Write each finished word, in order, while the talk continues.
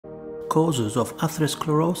Causes of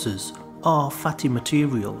atherosclerosis are fatty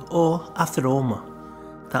material or atheroma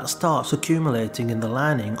that starts accumulating in the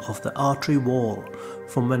lining of the artery wall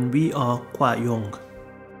from when we are quite young.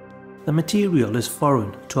 The material is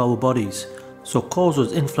foreign to our bodies, so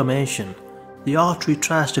causes inflammation. The artery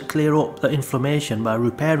tries to clear up the inflammation by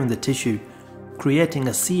repairing the tissue, creating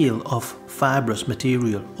a seal of fibrous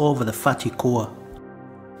material over the fatty core.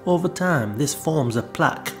 Over time, this forms a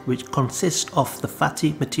plaque which consists of the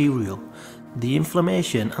fatty material, the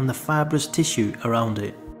inflammation and the fibrous tissue around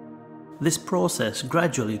it. This process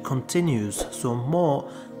gradually continues so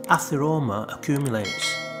more atheroma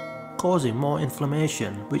accumulates, causing more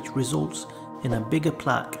inflammation which results in a bigger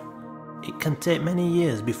plaque. It can take many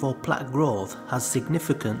years before plaque growth has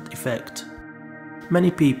significant effect. Many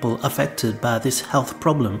people affected by this health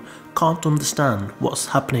problem can't understand what's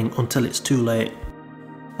happening until it's too late.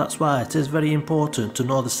 That's why it is very important to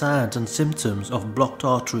know the signs and symptoms of blocked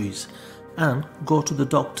arteries and go to the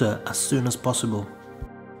doctor as soon as possible.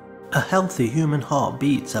 A healthy human heart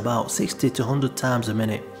beats about 60 to 100 times a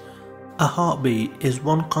minute. A heartbeat is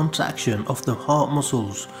one contraction of the heart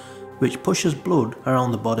muscles which pushes blood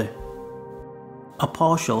around the body. A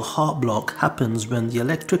partial heart block happens when the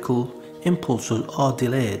electrical impulses are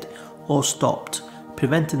delayed or stopped,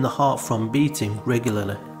 preventing the heart from beating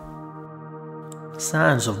regularly.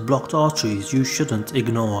 Signs of blocked arteries you shouldn't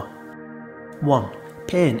ignore. 1.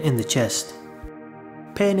 Pain in the chest.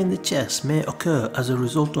 Pain in the chest may occur as a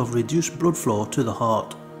result of reduced blood flow to the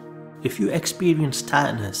heart. If you experience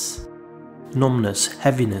tightness, numbness,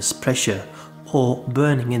 heaviness, pressure, or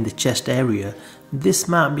burning in the chest area, this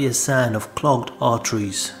might be a sign of clogged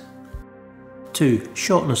arteries. 2.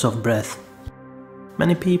 Shortness of breath.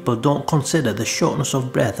 Many people don't consider the shortness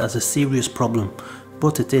of breath as a serious problem,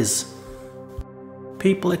 but it is.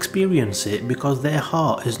 People experience it because their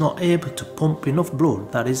heart is not able to pump enough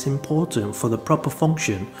blood that is important for the proper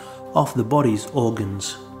function of the body's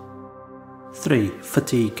organs. 3.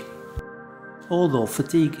 Fatigue. Although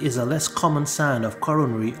fatigue is a less common sign of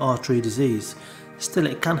coronary artery disease, still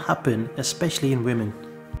it can happen, especially in women.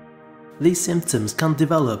 These symptoms can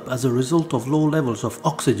develop as a result of low levels of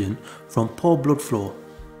oxygen from poor blood flow.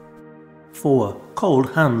 4.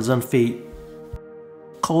 Cold hands and feet.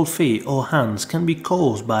 Cold feet or hands can be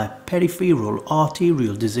caused by peripheral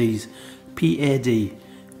arterial disease, PAD.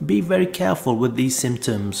 Be very careful with these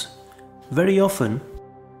symptoms. Very often,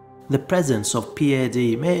 the presence of PAD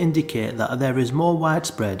may indicate that there is more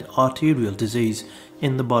widespread arterial disease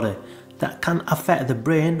in the body that can affect the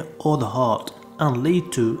brain or the heart and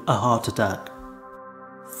lead to a heart attack.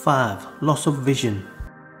 5. Loss of vision.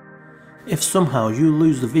 If somehow you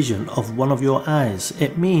lose the vision of one of your eyes,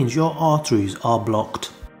 it means your arteries are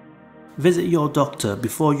blocked. Visit your doctor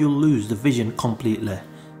before you lose the vision completely.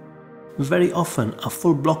 Very often a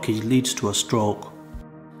full blockage leads to a stroke.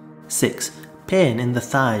 6. Pain in the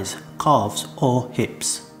thighs, calves or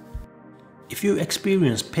hips. If you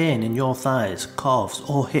experience pain in your thighs, calves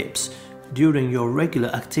or hips during your regular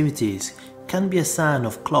activities, it can be a sign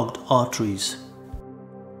of clogged arteries.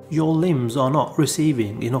 Your limbs are not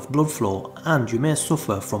receiving enough blood flow and you may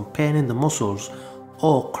suffer from pain in the muscles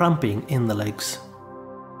or cramping in the legs.